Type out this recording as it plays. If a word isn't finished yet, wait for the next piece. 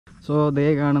So they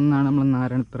കാണുന്നതാണ് നമ്മൾ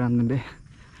നാരായണ ഭ്രാന്തൻ്റെ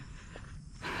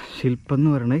ശില്പം എന്ന്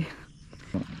പറയുന്നത്.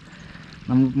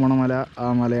 നമുക്ക് പോണ മല ആ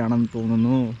മലയാണെന്ന്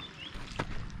തോന്നുന്നു.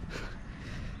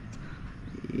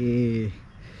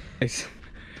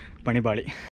 പണിപാളി.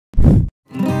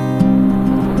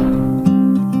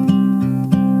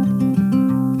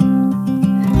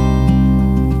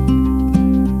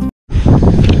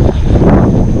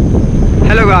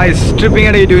 ഹലോ ഗായ്സ്, ട്രിപ്പിംഗ്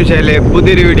ആയിട്ട് യൂട്യൂബ് ചാനലിലെ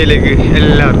പുതിയൊരു വീഡിയോയിലേക്ക്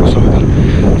എല്ലാവർക്കും സ്വാഗതം.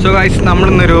 So guys,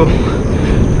 നമ്മളിന്നൊരു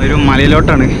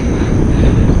മലയിലോട്ടാണ്.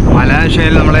 മല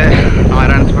വെച്ചാൽ നമ്മളെ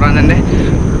നാരായണ ഭ്രാന്തൻ്റെ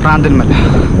ഭ്രാന്തൻ മല.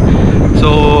 സോ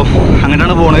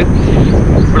അങ്ങനെയാണ് പോണത്.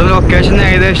 ഇവിടെ ലൊക്കേഷൻ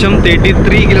ഏകദേശം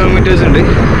 33 കിലോമീറ്റേഴ്സ് ഉണ്ട്.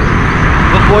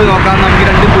 അപ്പോൾ പോയി നോക്കാം. നമുക്ക്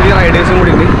 2 പുതിയ റൈഡേഴ്സും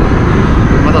കൂടി ഉണ്ട്,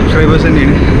 നമ്മുടെ സബ്സ്ക്രൈബേഴ്സ്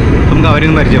തന്നെയാണ്. നമുക്ക്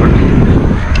അവരൊന്നും പരിചയപ്പെടാം.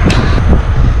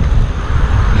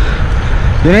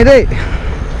 ജുനൈദേ,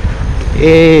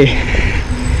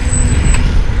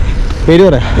 പേര്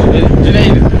പറ.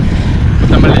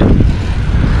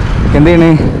 എന്താണ്?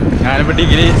 ഞാനിപ്പോൾ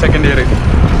degree second year.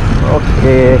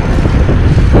 Okay.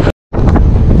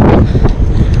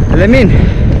 Allameen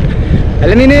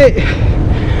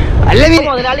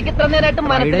മുതലാളിക്ക് ഇത്ര നേരമായിട്ട്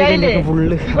മനസ്സിലായില്ലേ?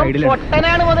 ഫുള്ള്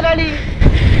പൊട്ടനാണ് മുതലാളി.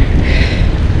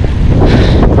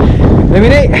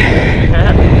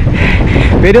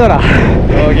 പേര് പറ.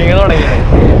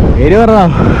 പേര് പറ.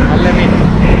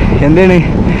 എന്താണ്?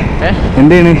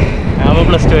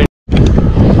 +2.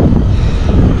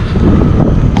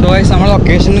 സോ ഗൈസ്, നമ്മുടെ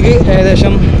ലൊക്കേഷനിലേക്ക്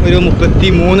ഏകദേശം ഒരു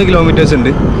 33 കിലോമീറ്റേഴ്സ്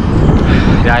ഉണ്ട്.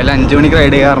 രാവിലെ 5 മണിക്ക്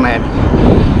റൈഡ് ചെയ്യാറുണ്ട്.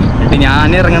 എന്നിട്ട് ഞാൻ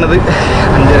ഇറങ്ങണത്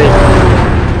 5:30.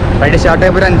 റൈഡ് സ്റ്റാർട്ട്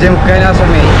ചെയ്യപ്പോൾ ഒരു 5:45 ആ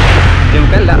സമയമായി.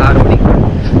 5:45 അല്ല, 6 മണി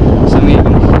സമയം.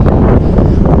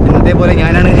 ഇന്നതേപോലെ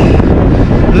ഞാനാണ്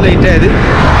ഇന്ന് ലേറ്റ് ആയത്.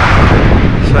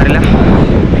 വരില്ല,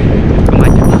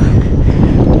 മാറ്റാം.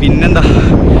 പിന്നെന്താ,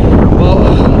 അപ്പോൾ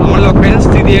നമ്മൾ ലൊക്കേഷൻ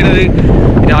സ്ഥിതി ചെയ്യണത്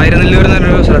രായിരനെല്ലൂർ എന്ന്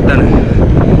പറഞ്ഞൊരു സ്ഥലത്താണ്.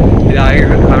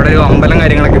 അവിടെ ഒരു അമ്പലം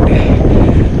കാര്യങ്ങളൊക്കെ ഉണ്ട്.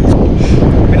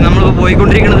 പിന്നെ നമ്മളിപ്പോൾ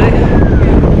പോയിക്കൊണ്ടിരിക്കുന്നത്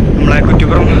നമ്മളെ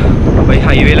കുറ്റിപ്പുറം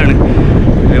ഹൈവേയിലാണ്.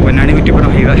 പൊന്നാനി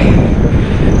കുറ്റിപ്പുറം ഹൈവേ.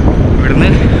 ഇവിടുന്ന്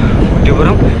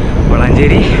കുറ്റിപ്പുറം,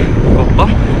 വളാഞ്ചേരി, കൊപ്പം,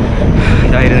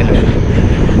 രായിരനെല്ലൂർ.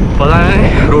 അപ്പോൾ അതാണ്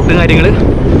റൂട്ടും കാര്യങ്ങൾ.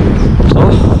 സോ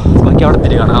ബാക്കി അവിടെ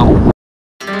തിരി കാണാം.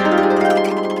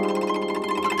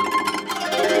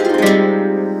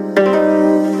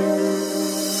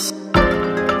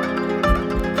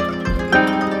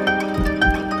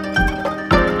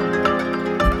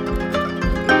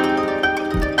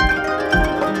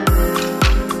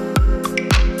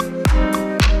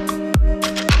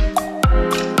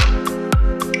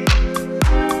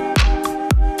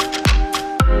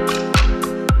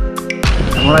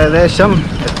 ഏകദേശം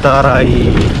എത്താറായി.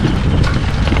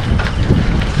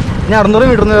 ഞാൻ 600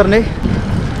 മീറ്റർ എന്ന് പറഞ്ഞ്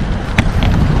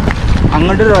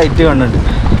അങ്ങോട്ടൊരു റൈറ്റ് കണ്ടുണ്ട്.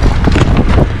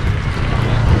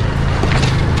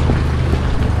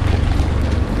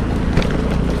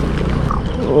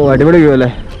 ഓ, അടിപൊളി വ്യൂ അല്ലേ?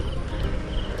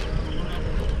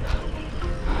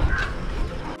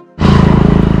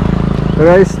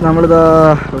 ഗൈസ്, നമ്മളിതാ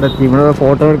ഇവിടെ എത്തി. ഇവിടെ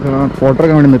ഫോട്ടോ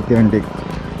എടുക്കാൻ വേണ്ടി നിർത്തിയ വണ്ടി.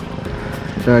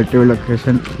 അടിപൊളി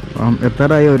ലൊക്കേഷൻ.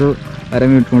 എത്താറായി, ഒരു അര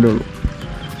മിനിറ്റ് കൂടെ ഉള്ളൂ.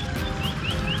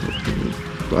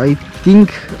 ഐ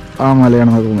തിങ്ക് ആ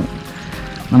മലയാണെന്ന് തോന്നുന്നു.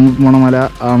 നമുക്ക് പോണ മല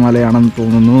ആ മലയാണെന്ന്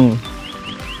തോന്നുന്നു.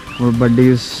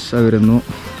 ബഡീസ് വരുന്നു.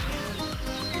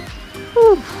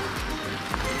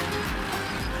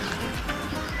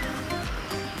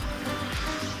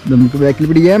 നമുക്ക് ബാക്കിൽ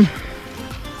പിടിക്കാം.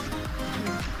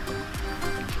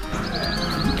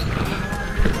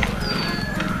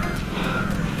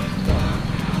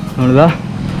 നമ്മളിതാ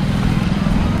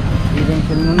ഈ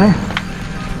ജംഗ്ഷനിൽ നിന്ന്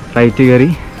റൈറ്റ് കയറി.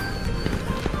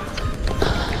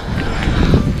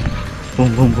 Boom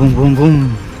boom boom boom boom.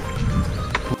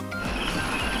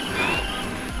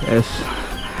 Yes,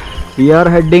 V R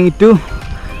heading to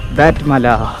that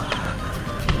മല.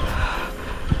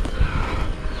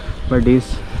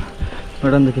 ബഡീസ്.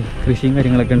 ഇവിടെ എന്തൊക്കെ കൃഷിയും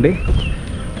കാര്യങ്ങളൊക്കെ ഉണ്ട്.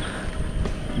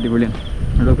 അടിപൊളിയാണ്.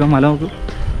 ഇവിടെയൊക്കെ മല നോക്കൂ.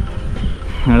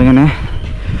 ഞങ്ങളിങ്ങനെ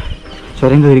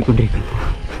ചുരം കയറിക്കൊണ്ടിരിക്കുന്നു.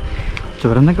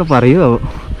 ചുരം എന്നൊക്കെ പറയുമോ?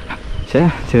 പക്ഷേ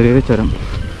ചെറിയൊരു ചുരം.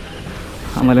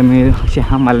 ആ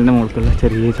മലൻ്റെ മുകൾക്കുള്ള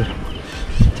ചെറിയ ചുരം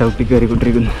ചവിട്ടി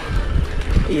കയറിക്കൊണ്ടിരിക്കുന്നു.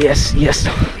 Yes yes,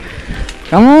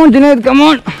 come on Junaid,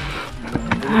 come on.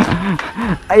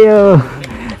 അയ്യോ,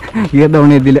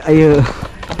 തവണ എത്തില്ല. അയ്യോ,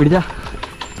 പിടിച്ചാ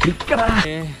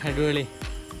അടിപൊളി.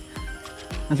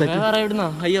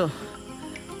 അയ്യോ,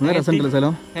 രസമുണ്ടല്ലോ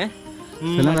സ്ഥലം.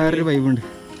 സ്ഥലം വേറൊരു വൈബുണ്ട്.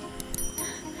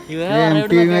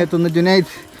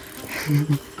 ജുനൈദ്.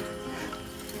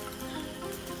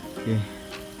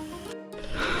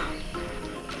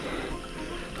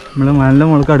 നമ്മൾ മലൻ്റെ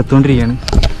മുകൾക്ക് അടുത്തുകൊണ്ടിരിക്കുകയാണ്.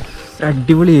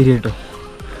 അടിപൊളി ഏരിയ കേട്ടോ.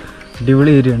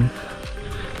 അടിപൊളി ഏരിയയാണ്.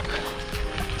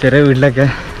 ചെറിയ വീട്ടിലൊക്കെ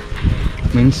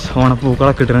മീൻസ്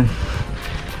ഓണപ്പൂക്കളൊക്കെ ഇട്ടണം.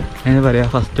 എന്താ പറയുക,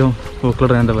 ഫസ്റ്റ്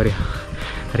പൂക്കളിടാൻ എന്താ പറയുക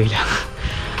അറിയില്ല.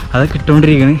 അതൊക്കെ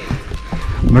ഇട്ടുകൊണ്ടിരിക്കുകയാണ്.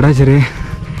 ഇവിടെ ചെറിയ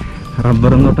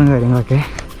റബ്ബറും തോട്ടം കാര്യങ്ങളൊക്കെ,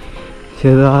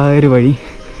 ചെറുതായൊരു വഴി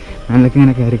അതിലൊക്കെ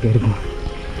ഇങ്ങനെ കയറി പോകും.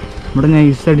 ഇവിടെ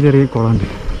നൈസായിട്ട് ചെറിയ കുളമുണ്ട്.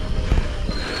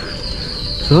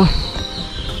 സോ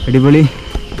അടിപൊളി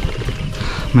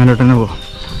മേലോട്ട് തന്നെ പോവാം.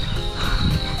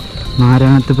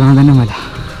 നാരായണത്ത് ഭ്രാന്തൻ്റെ മല.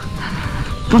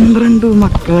 12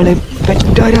 മക്കളെ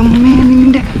പെറ്റൊരമ്മേ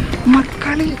നിന്റെ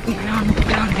മക്കളിൽ ഞാനാണ്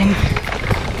ഭ്രാന്തൻ.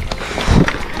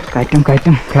 കയറ്റം കയറ്റ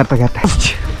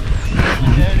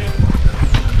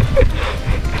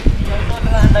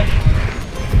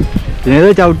ഏത്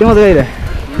ചവിട്ടി മതിയായില്ലേ?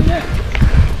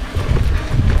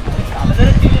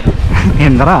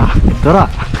 എന്താ എത്തറാ.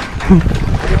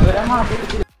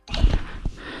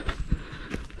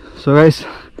 സോ ഗൈസ്,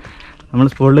 നമ്മൾ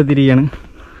സ്പോട്ടിലെത്തിയിരിക്കുകയാണ്.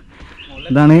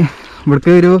 ഇതാണ്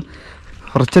ഇവിടേക്ക് ഒരു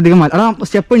കുറച്ചധികം മല.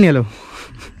 സ്റ്റെപ്പ് ഉണ്ണിയല്ലോ,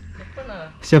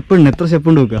 സ്റ്റെപ്പ് ഉണ്ട്. എത്ര സ്റ്റെപ്പ്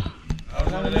ഉണ്ട് നോക്കുക?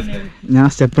 ഞാൻ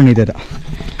സ്റ്റെപ്പ് എണ്ണി തരാം.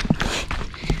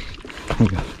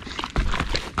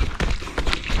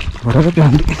 ഓരോ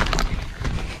പ്ലാന്റ്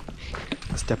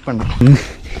സ്റ്റെപ്പ് ഉണ്ട്.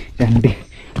 1 2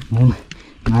 3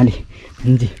 4 5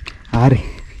 6 7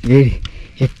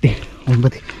 8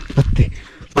 9 10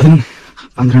 11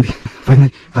 12 14 15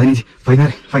 16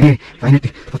 17 18 19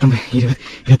 20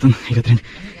 21 22 23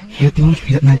 24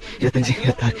 25 26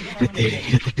 27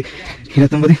 28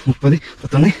 29 30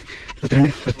 31 32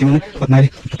 33 34 35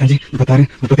 36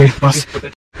 37 പാസ്.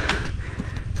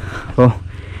 അപ്പോൾ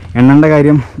എണ്ണേണ്ട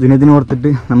കാര്യം ദിനത്തിന് ഓർത്തിട്ട്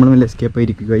നമ്മൾ നല്ല എസ്കേപ്പ്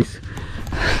ആയിരിക്കും ഗൈസ്.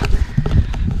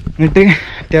 എന്നിട്ട്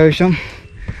അത്യാവശ്യം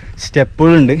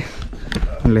സ്റ്റെപ്പുകളുണ്ട്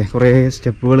അല്ലേ, കുറേ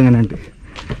സ്റ്റെപ്പുകൾ ഇങ്ങനെ ഉണ്ട്.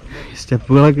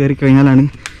 സ്റ്റെപ്പുകളൊക്കെ കയറി കഴിഞ്ഞാലാണ്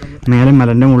മേലെ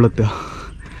മലൻ്റെ മുകളിലെത്തുക.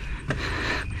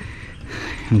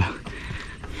 അല്ല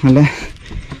നല്ല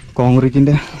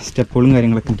കോൺക്രീറ്റിൻ്റെ സ്റ്റെപ്പുകളും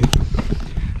കാര്യങ്ങളൊക്കെ ഉണ്ട്.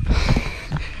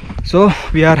 So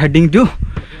we R heading to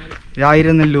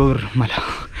Rayiranellur മല.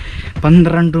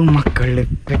 12 മക്കൾ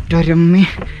പെറ്റൊരമ്മേ.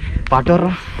 പാട്ടോറ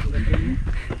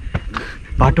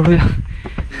പാട്ടോടുക.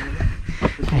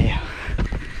 അയ്യോ,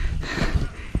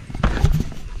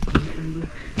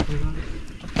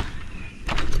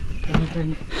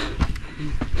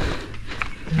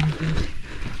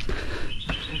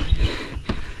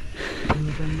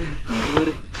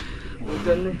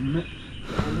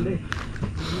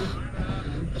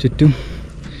 ചുറ്റും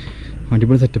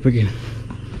അടിപൊളി സെറ്റപ്പൊക്കെയാണ്.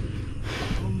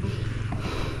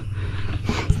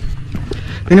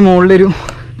 ഇതിന് മുകളിലൊരു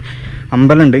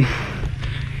അമ്പലമുണ്ട്.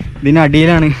 ഇതിന്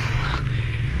അടിയിലാണ്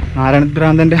നാരായണത്ത്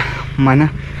ഭ്രാന്തൻ്റെ മന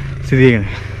സ്ഥിതി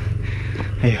ചെയ്യുന്നത്.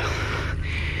 അയ്യോ,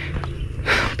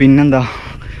 പിന്നെന്താ,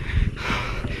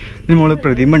 ഇതിന് മുകളിൽ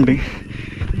പ്രതിമ ഉണ്ട്,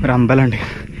 ഒരു അമ്പലമുണ്ട്.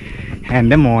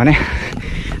 എൻ്റെ മോനെ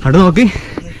അവിടെ നോക്ക്,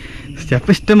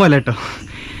 സ്റ്റെപ്പ് ഇഷ്ടം പോലെ കേട്ടോ.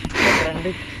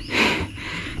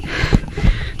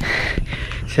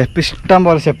 സ്റ്റെപ്പ് ഇഷ്ടം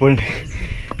പോലെ സ്റ്റെപ്പുകളുണ്ട്.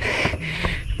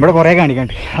 ഇവിടെ കുറേ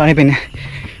കാണിക്കാണ്ട്. അതാണ് പിന്നെ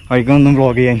വഴിക്കൊന്നും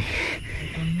വ്ളോഗ് ചെയ്യാൻ.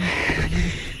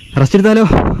 റെസ്റ്റ് എടുത്താലോ?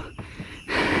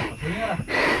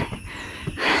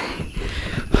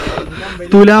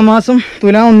 തുലാം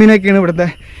 1 ഇവിടുത്തെ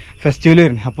ഫെസ്റ്റിവൽ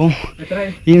വരുന്നത്. അപ്പോൾ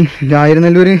ഈ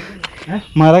രായിരനെല്ലൂർ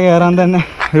മല കയറാൻ തന്നെ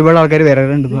ഒരുപാട് ആൾക്കാർ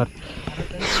വരാറുണ്ട് എന്ന് പറഞ്ഞു.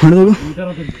 അവിടെ നോക്കൂ,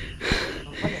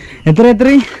 എത്ര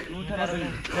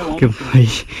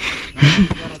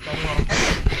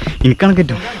എനിക്കാണ്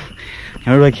പറ്റും.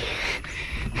 ഞാൻ ഒഴിവാക്കി.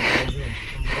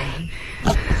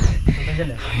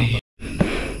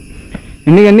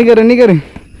 എണ്ണി കയറി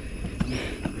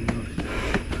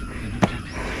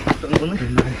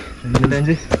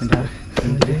 95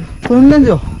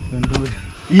 200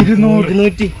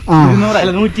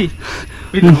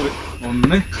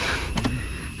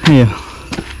 അയ്യോ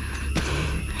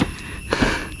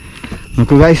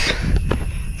നോക്കൂ ഗൈസ്,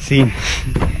 സീൻ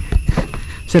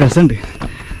പക്ഷെ രസമുണ്ട്.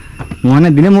 മോനെ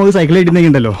ഇതിനെ മുകളിൽ സൈക്കിൾ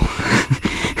ഇടുന്നുണ്ടല്ലോ,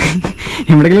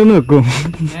 എവിടെയെങ്കിലും ഒന്ന് വെക്കൂ.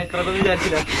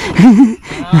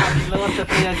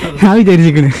 ഞാൻ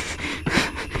വിചാരിച്ചിരിക്കണ്.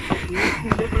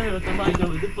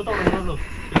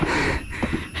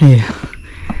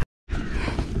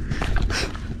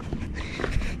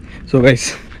 So guys,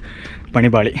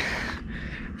 പണിപാളി.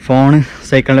 ഫോണ്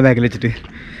സൈക്കിളിൻ്റെ ബാക്കിൽ വെച്ചിട്ട്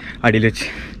അടിയിൽ വെച്ച്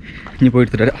ഇനി പോയി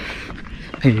എടുത്തിട്ട് വരാം.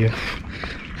 അയ്യോ,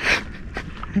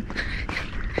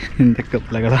 എന്തൊക്കെ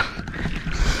പ്ലകളാ.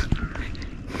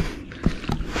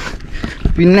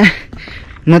 പിന്നെ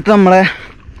ഇന്നത്തെ നമ്മളെ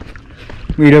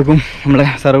വീഡിയോക്കും നമ്മളെ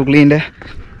സർവ് ക്ലീൻ്റെ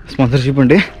സ്പോൺസർഷിപ്പ്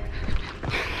ഉണ്ട്.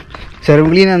 സർവ്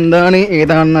ക്ലീൻ എന്താണ്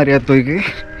ഏതാണെന്ന് അറിയാത്തവർക്ക്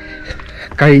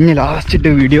കഴിഞ്ഞ ലാസ്റ്റ്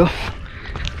വീഡിയോ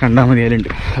കണ്ടാൽ മതി. അതിലുണ്ട്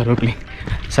സർവ് ക്ലീൻ.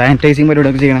 സാനിറ്റൈസിങ്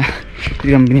പരിപാടിയൊക്കെ ചെയ്യണ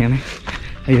ഒരു കമ്പനിയാണ്.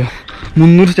 അയ്യോ,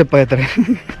 300 സ്റ്റെപ്പായി എത്ര.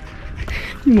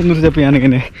 ഈ 300 സ്റ്റെപ്പ്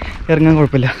ഞാനിങ്ങനെ ഇറങ്ങാൻ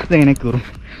കുഴപ്പമില്ല, ഇതെങ്ങനെ കയറും.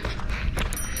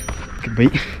 ബൈ.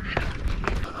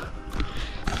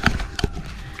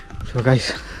 സോ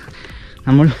ഗൈസ്,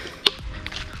 നമ്മൾ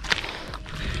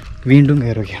വീണ്ടും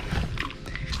കയറുകയാണ്.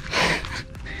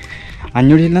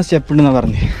 500 ചില്ല സ്റ്റെപ്പ് ഉണ്ടെന്നാണ്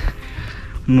പറഞ്ഞത്.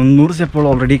 300 സ്റ്റെപ്പുകൾ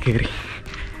ഓൾറെഡി കയറി.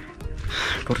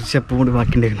 കുറച്ച് സ്റ്റെപ്പ് കൂടി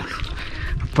ബാക്കിയുണ്ടായിരുന്നുള്ളൂ.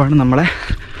 അപ്പോഴാണ് നമ്മളെ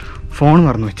ഫോൺ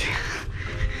മറന്നു വെച്ച്.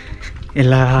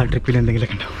 എല്ലാ ട്രിപ്പിലും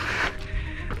എന്തെങ്കിലുമൊക്കെ ഉണ്ടാവും.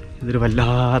 ഇതൊരു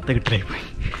വല്ലാത്ത കിട്ടലായിപ്പോയി.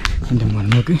 എൻ്റെ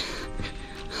മണ്ണോക്ക്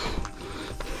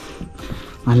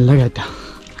നല്ല കയറ്റാ.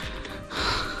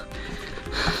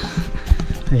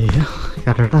 അയ്യോ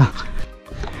കറട്ടാ.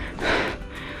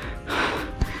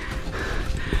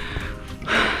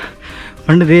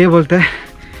 പണ്ട് ഇതേപോലത്തെ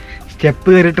സ്റ്റെപ്പ്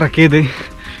കയറി ട്രക്ക് ചെയ്ത്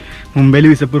മുംബൈയിൽ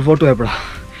വിസപ്പൂർ ഫോർട്ട് പോയപ്പോഴാണ്.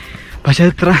 പക്ഷെ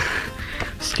അത് ഇത്ര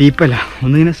സ്റ്റീപ്പല്ല,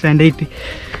 ഒന്നിങ്ങനെ സ്റ്റാൻഡ് ആയിട്ട്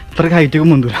ഇത്ര ഹൈറ്റൊക്കെ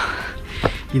മുന്തൂല.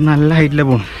 ഈ നല്ല ഹൈറ്റിലാണ്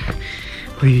പോകണം.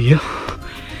 അയ്യോ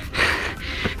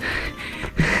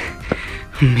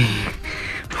അമ്മേ,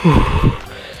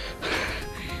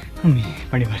 അമ്മേ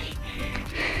പണി മാറി.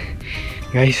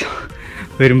 ഗൈസ്,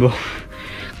 വരുമ്പോൾ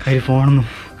കയ്യിൽ ഫോണൊന്നും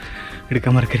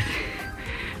എടുക്കാൻ മറക്കരുത്.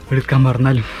 എടുക്കാൻ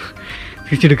മറന്നാലും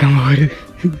തിരിച്ചെടുക്കാൻ പോകരുത്.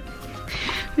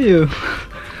 അയ്യോ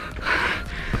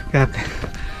കാത്ത.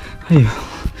 അയ്യോ,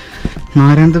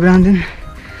 നാരായണത്ത്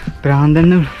ഭ്രാന്തൻ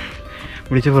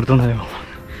വിളിച്ച പുറത്തുനിന്നോ.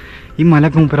 ഈ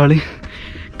മലക്ക് മുപ്പൊരാൾ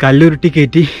കല്ലുരുട്ടി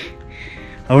കയറ്റി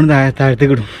അവിടെ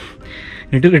താഴത്തേക്ക് ഇടും,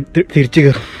 എന്നിട്ട് തിരിച്ച്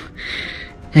കയറും.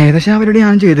 ഏകദേശം അവരോട്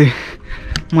ഞാൻ ചെയ്ത്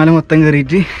മല മൊത്തം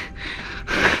കയറിയിട്ട്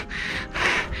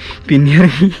പിന്നെ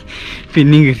ഇറങ്ങി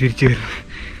പിന്നെയും കയറി തിരിച്ച് കയറും.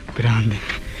 ഭ്രാന്തൻ.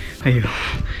 അയ്യോ,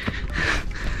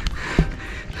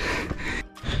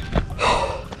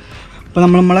 അപ്പോൾ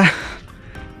നമ്മളെ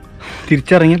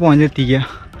തിരിച്ചിറങ്ങി പോയിന്റ് എത്തിക്കുക.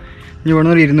 ഇനി ഇവിടെ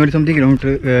നിന്ന് ഒരു 200 കിലോമീറ്റർ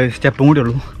സ്റ്റെപ്പും കൂടി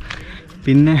ഉള്ളൂ.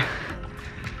 പിന്നെ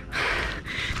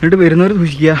എന്നിട്ട് വരുന്നവർ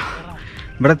സൂക്ഷിക്കുക,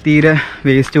 ഇവിടെ തീരെ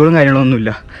വേസ്റ്റുകളും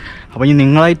കാര്യങ്ങളൊന്നുമില്ല. അപ്പോൾ ഇനി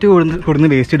നിങ്ങളായിട്ട് കൊടുന്ന്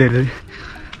വേസ്റ്റ് ഇടരുത്.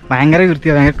 ഭയങ്കര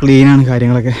വൃത്തിയാണ്, ഭയങ്കര ക്ലീനാണ്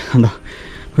കാര്യങ്ങളൊക്കെ. കണ്ടോ,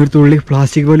 ഒരു തുള്ളി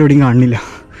പ്ലാസ്റ്റിക് പോലും എവിടെയും കാണുന്നില്ല.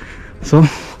 സോ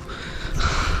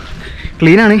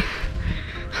ക്ലീനാണ്,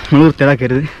 നമ്മൾ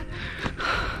വൃത്തിയാക്കരുത്.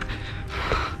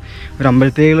 ഒരു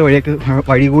അമ്പലത്തേക്കുള്ള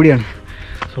വഴി കൂടിയാണ്.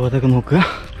 സോ അതൊക്കെ നോക്കുക.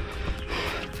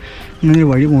 ഇങ്ങനൊരു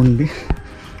വഴി പോകുന്നുണ്ട്,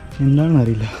 എന്താണെന്ന്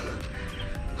അറിയില്ല.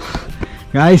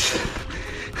 ഗായ്സ്,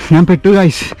 ഞാൻ പെട്ടു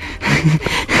ഗായ്സ്.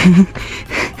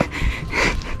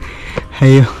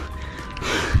 അയ്യോ,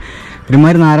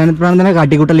 ഒരുമാതിരി നാരായണ ഭ്രാന്തനെ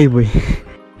കാട്ടിക്കൂട്ടല്ലേ പോയി.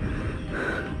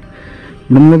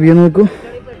 ഇവിടെ നിന്ന് വ്യൂ നോക്കൂ,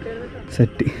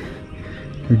 സെറ്റ്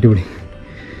അടിപൊളി.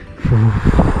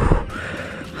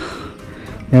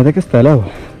 ഏതൊക്കെ സ്ഥലമാവോ,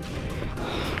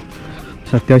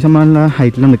 അത്യാവശ്യം നല്ല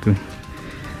ഹൈറ്റിലാണ് നിൽക്കുന്നത്.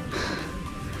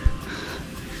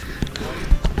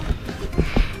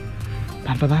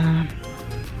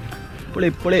 പൊളി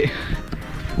പൊളി.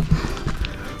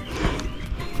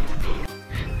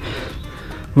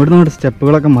 ഇവിടെ നമ്മുടെ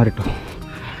സ്റ്റെപ്പുകളൊക്കെ മാറിട്ടോ.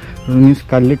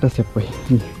 കല്ലിട്ട സ്റ്റെപ്പായി,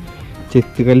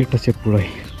 ചെത്ത് കല്ലിട്ട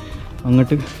സ്റ്റെപ്പുകളായി,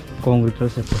 അങ്ങോട്ട് കോൺക്രീറ്റ്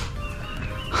സ്റ്റെപ്പ്.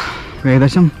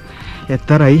 ഏകദേശം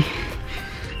എത്താറായി.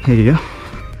 അയ്യോ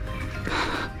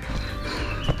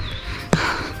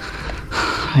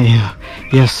അയ്യോ,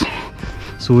 യെസ്,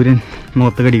 സൂര്യൻ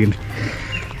മുഖത്ത് കടിക്കുന്നുണ്ട്.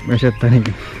 പക്ഷെ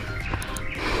എത്താനേക്കും.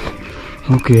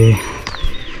 ഓക്കെ,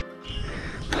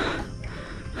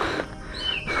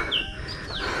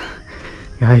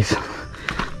 ഗൈസ്,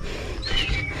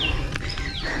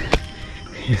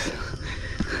 യെസ്,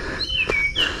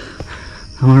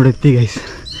 നമ്മളവിടെ എത്തി ഗൈസ്.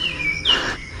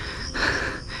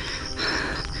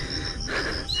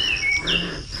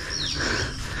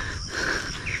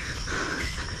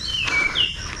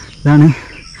 ഇതാണ്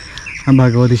ആ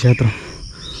ഭഗവതി ക്ഷേത്രം.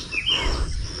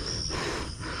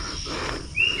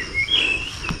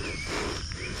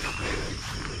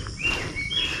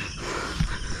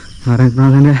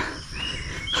 നാരായണനാഥൻ്റെ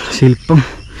ശില്പം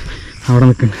അവിടെ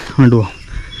നിൽക്കുന്നുണ്ട്, കൊണ്ടുപോകാം.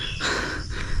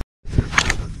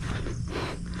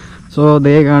 സോ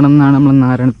ദേ കാണുന്നതാണ് നമ്മൾ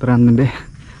നാരായണ ഭ്രാന്തൻ്റെ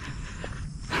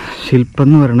ശില്പം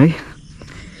എന്ന് പറയുന്നത്.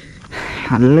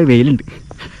 നല്ല വെയിലുണ്ട്.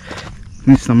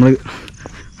 മീൻസ് നമ്മൾ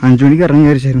 5 മണിക്ക് ഇറങ്ങി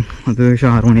വിചാരിച്ചായിരുന്നു, അത്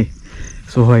 6 മണി.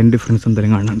 സോ അതിൻ്റെ ഡിഫറൻസ്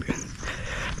എന്തെങ്കിലും കാണുന്നുണ്ട്.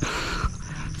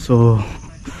 സോ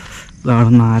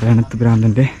ഇതാണ് നാരായണത്ത്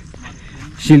ഭ്രാന്തൻ്റെ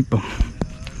ശില്പം.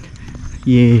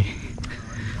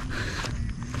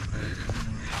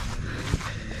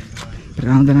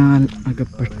 ഭ്രാന്തനാൽ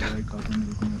അകപ്പെട്ട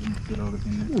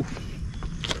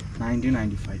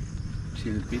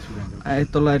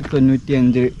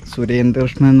 1995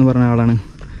 സുരേന്ദ്രകൃഷ്ണൻ എന്ന് പറഞ്ഞ ആളാണ്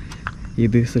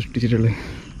ഇത് സൃഷ്ടിച്ചിട്ടുള്ളത്.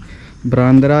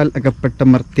 ഭ്രാന്തരാൽ അകപ്പെട്ട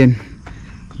മർത്യൻ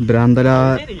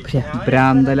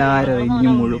ഭ്രാന്തലാരറിഞ്ഞു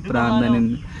മുഴു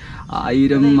ഭ്രാന്തനെന്ന്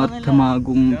ആയിരം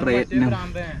അർത്ഥമാകും പ്രയത്നം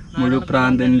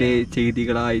മുഴുപ്രാന്തന്റെ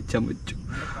ചെയ്തികളായി ചമച്ചു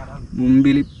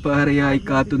മുമ്പിലിപ്പാറയായി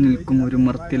കാത്തു നിൽക്കും ഒരു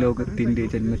മർത്യലോകത്തിന്റെ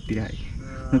ജന്മത്തിനായി.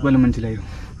 നിങ്ങൾക്ക് വല്ലതും മനസ്സിലായോ?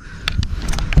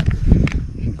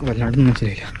 എനിക്ക് വല്ലാണ്ടൊന്നും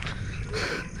മനസ്സിലായില്ല.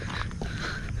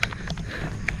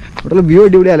 ഇവിടെ വ്യൂ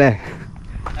അടിപൊളിയല്ലേ?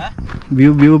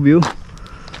 വ്യൂ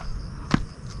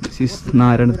ദിസ് ഈസ്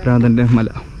നാരായണ ഭ്രാന്തന്റെ മല.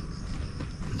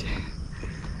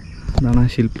 ഇതാണ്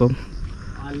ശില്പം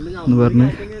എന്ന് പറഞ്ഞ്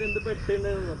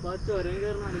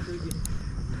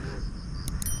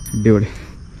അടിപൊളി.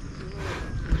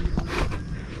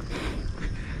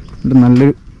 ഇവിടെ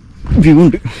നല്ലൊരു വ്യൂ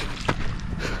ഉണ്ട്.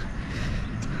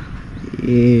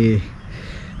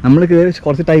 നമ്മൾ കയറി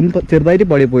കുറച്ച് ടൈം ചെറുതായിട്ട്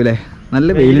പാടി പോയില്ലേ? നല്ല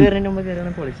വെയിൽ.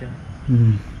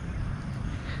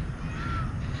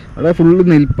 അവിടെ ഫുള്ള്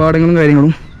നെൽപ്പാടങ്ങളും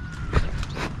കാര്യങ്ങളും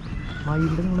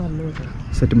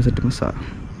സെറ്റ് മസാ.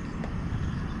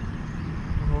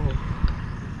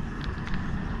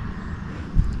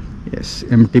 യെസ്,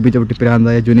 MTP ചവിട്ടി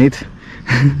പ്രാന്തായ ജുനൈദ്.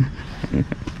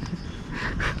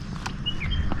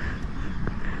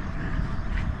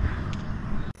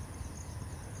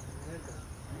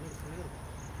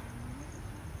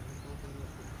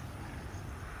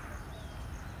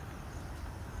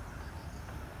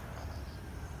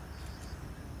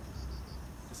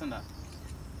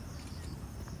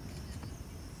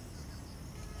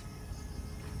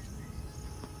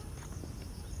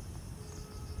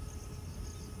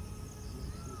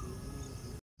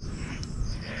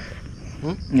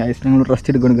 ഗൈസ്, ഞങ്ങൾ റെസ്റ്റ്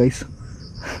എടുക്കണം ഗൈസ്.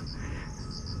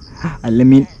 അല്ല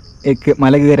മീൻ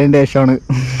മല കയറേണ്ട ശേഷമാണ്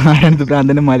നാരായണത്ത്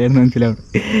ഭ്രാന്തൻ്റെ മലയാണെന്ന് മനസ്സിലാവും.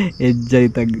 എജ്ജായി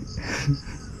തഗ്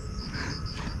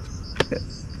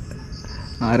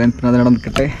നാരായണ ഭ്രാന്തനോടെ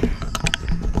നിൽക്കട്ടെ,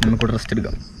 നമുക്കിവിടെ റെസ്റ്റ്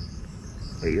എടുക്കാം.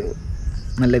 അയ്യോ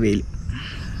നല്ല വെയിൽ.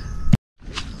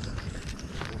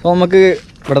 അപ്പോൾ നമുക്ക്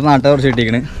ഇവിടെ നാട്ടുകാർ കുറച്ച്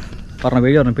കിട്ടിയിരിക്കണ്.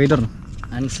 പേര് പറഞ്ഞു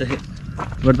അൻസഹ്.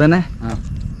 ഇവിടെ തന്നെ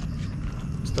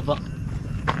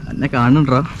എന്നെ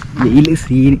കാണുന്നുണ്ടോ? വെയിൽ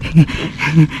സീൻ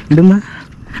ഇടുന്ന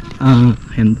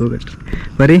എന്തോ കേട്ടോ.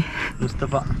 പറ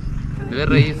മുസ്തഫ.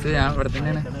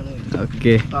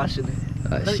 ഓക്കെ,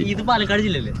 ഇത് പാലക്കാട്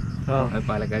ജില്ലല്ലേ?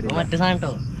 പാലക്കാട്. മറ്റേ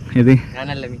സാധനം ഇത്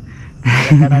ഞാനല്ല മീ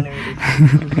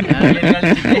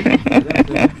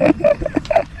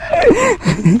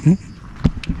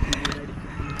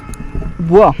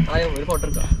പോവാ. ഒരു ഫോട്ടോ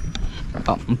എടുക്കാം.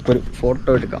 നമുക്കൊരു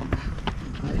ഫോട്ടോ എടുക്കാം.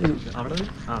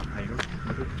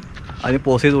 അതിന്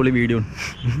പോസ്റ്റ് ചെയ്തോളി വീഡിയോ.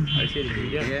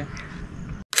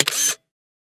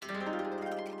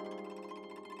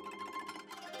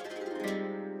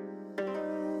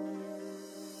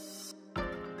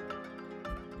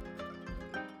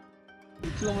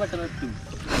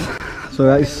 സോ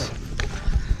ഗൈസ്,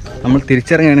 നമ്മൾ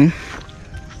തിരിച്ചിറങ്ങാണ്.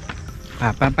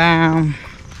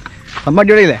 സംഭവം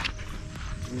അടിപൊളിയല്ലേ?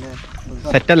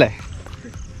 സെറ്റല്ലേ?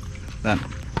 ഇതാണ്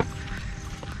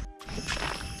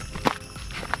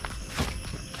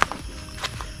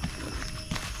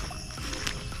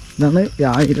ഇതാണ്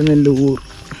രായിരനെല്ലൂർ,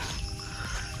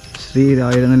 ശ്രീ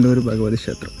രായിരനെല്ലൂർ ഭഗവതി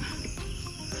ക്ഷേത്രം.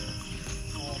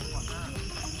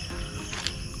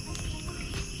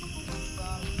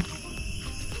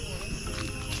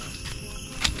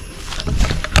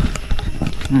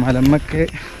 മലമ്മക്ക്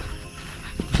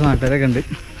നാട്ടുകാരൊക്കെ ഉണ്ട്.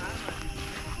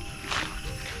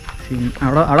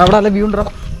 അവിടെ നല്ല വ്യൂ ഉണ്ടോ?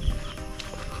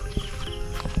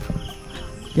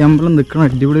 ഈ അമ്പലം നിൽക്കണം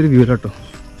അടിപൊളി ഒരു വ്യൂ കേട്ടോ.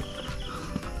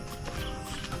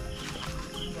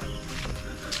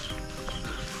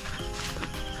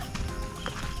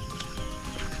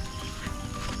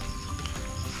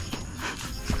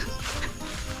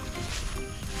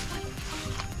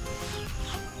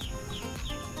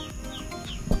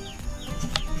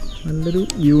 നല്ലൊരു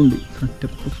വ്യൂ ഉണ്ട്.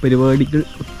 സെറ്റപ്പ് പരിപാടികൾ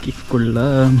ഒക്കെ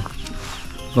കൊള്ളാം.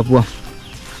 അപ്പോൾ പോവാം.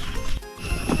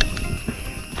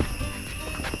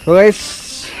 സോ ഗൈസ്,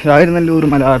 രായിരനെല്ലൂർ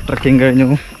മല ട്രക്കിങ് കഴിഞ്ഞു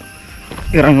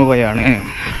ഇറങ്ങുകയാണ്.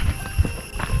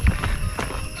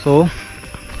 സോ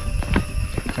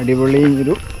അടിപൊളി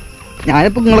ഒരു,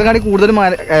 ഞാനിപ്പോൾ നിങ്ങളെക്കാട്ടി കൂടുതൽ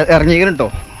ഇറങ്ങിയിരിക്കണം കേട്ടോ.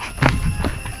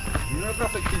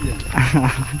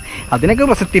 അതിനൊക്കെ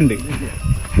പ്രസക്തി ഉണ്ട്.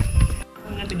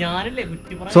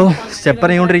 So step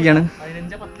ഇറങ്ങിക്കൊണ്ടിരിക്കുകയാണ്.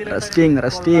 റെസ്റ്റിങ്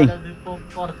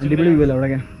അടിപൊളി വ്യൂ അല്ലേ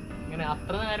അവിടെയൊക്കെ?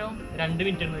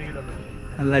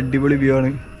 നല്ല അടിപൊളി വ്യൂ ആണ്.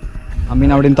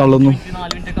 അമ്മീൻ അവിടെയും തള്ളുന്നു.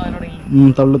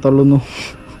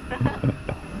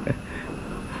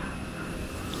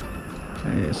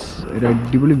 ഒരു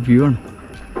അടിപൊളി വ്യൂ ആണ്.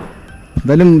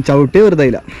 എന്തായാലും ചവിട്ടേ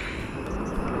വെറുതായില്ല.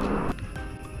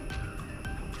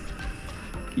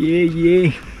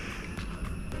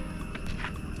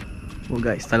 ഓ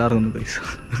ഗൈസ്, തലറങ്ങുന്നു ഗൈസ്.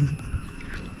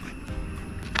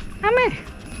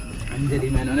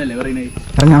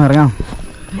 ഇറങ്ങാം.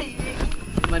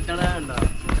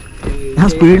 ഞാൻ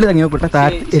സ്പീഡിൽ ഇറങ്ങി പെട്ട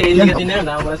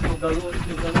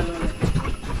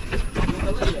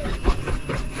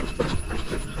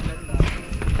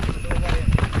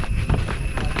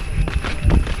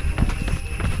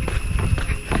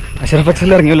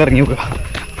അഷറഫക്സിൽ ഇറങ്ങി നോക്കുക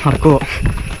നടക്കുമോ.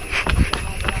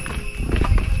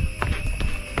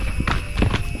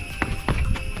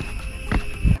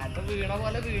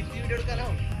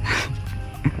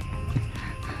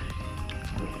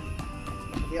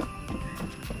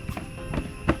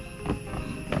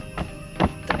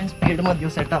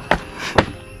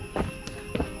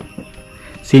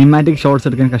 സിനിമാറ്റിക് ഷോട്ട്സ്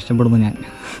എടുക്കാൻ കഷ്ടപ്പെടുന്നു ഞാൻ.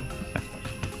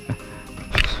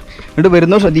 എന്നിട്ട്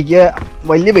വരുന്നോ ശ്രദ്ധിക്കുക,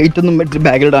 വലിയ വെയിറ്റ് ഒന്നും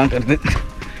ബാഗിലിടാൻ കരുത്.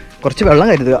 കുറച്ച് വെള്ളം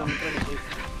കരുതുക,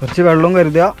 കുറച്ച് വെള്ളവും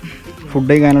കരുതുക. ഫുഡ്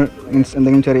കഴിക്കാൻ മീൻസ്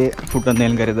എന്തെങ്കിലും ചെറിയ ഫുഡ്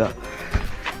എന്തെങ്കിലും കരുതുക.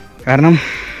 കാരണം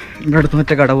ഇവിടെ അടുത്ത്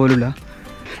മറ്റേ കട പോലുമില്ല.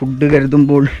 ഫുഡ്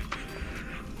കരുതുമ്പോൾ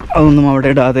അതൊന്നും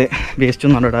അവിടെ ഇടാതെ,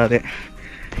 വേസ്റ്റൊന്നും അവിടെ ഇടാതെ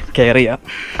കെയർ ചെയ്യുക.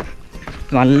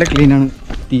 നല്ല ക്ലീനാണ്,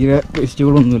 തീരെ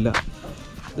വേസ്റ്റുകളൊന്നുമില്ല,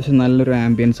 പക്ഷെ നല്ലൊരു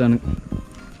ആംബിയൻസാണ്.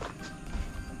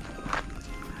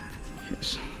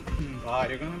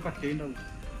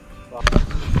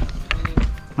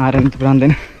 നാരായണത്ത്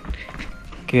ഭ്രാന്തൻ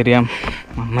കയറിയാം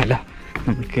മമ്മല്ല,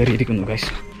 നമ്മൾ കയറിയിരിക്കുന്നു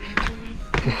ഗൈസ്.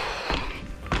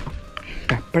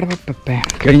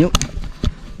 കഴിഞ്ഞു.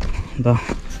 എന്താ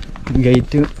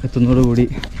ഗേറ്റ് എത്തുന്നതോടുകൂടി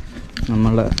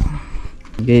നമ്മളെ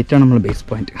ഗേറ്റാണ് നമ്മൾ ബേസ്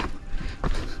പോയിന്റ്.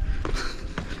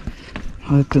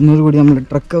 അത് എത്തുന്നതോടുകൂടി നമ്മൾ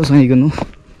ട്രക്ക് അവസാനിക്കുന്നു.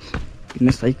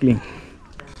 പിന്നെ സൈക്ലിങ്.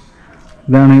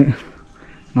 ഇതാണ്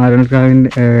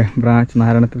നാരായണക്കാവിൻ്റെ ബ്രാഞ്ച്,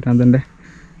 നാരായണത്ത് ഭ്രാന്തൻ്റെ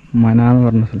മന എന്ന്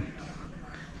പറഞ്ഞ സ്ഥലം.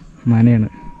 മനയാണ്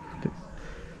ഇത്.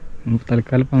 നമുക്ക്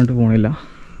തൽക്കാലം അങ്ങോട്ട് പോകണില്ല.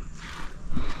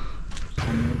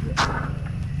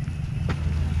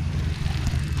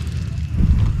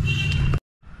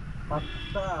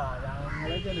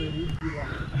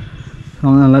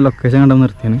 നമ്മൾ നല്ല ലൊക്കേഷൻ കണ്ടെന്ന്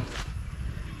നിർത്തിയാണ്.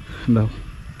 ഉണ്ടാവും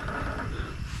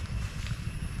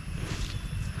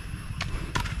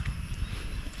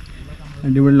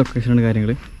അടിപൊളി ലൊക്കേഷനാണ്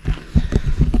കാര്യങ്ങൾ.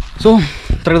 സോ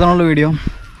ഇത്രയ്ക്ക് തവണയുള്ള വീഡിയോ.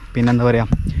 പിന്നെന്താ പറയുക,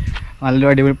 നല്ലൊരു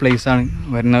അടിപൊളി പ്ലേസാണ്.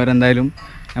 വരുന്നവരെന്തായാലും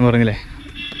ഞാൻ പറഞ്ഞില്ലേ,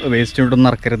 വേസ്റ്റ് ഇട്ടൊന്നും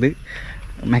ഇറക്കരുത്,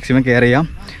 മാക്സിമം കെയർ ചെയ്യാം.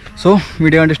 സോ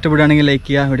വീഡിയോ കണ്ട് ഇഷ്ടപ്പെടുകയാണെങ്കിൽ ലൈക്ക്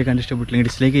ചെയ്യുക, വീഡിയോ കണ്ട് ഇഷ്ടപ്പെട്ടില്ലെങ്കിൽ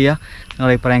ഡിസ്ലൈക്ക് ചെയ്യുക,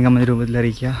 നിങ്ങളുടെ അഭിപ്രായം കമൻറ്റ് രൂപത്തിൽ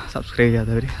അറിയിക്കുക. സബ്സ്ക്രൈബ്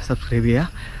ചെയ്യാത്തവർ സബ്സ്ക്രൈബ് ചെയ്യുക.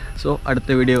 സോ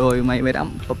അടുത്ത വീഡിയോയുമായി വരാം.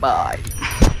 ബൈ.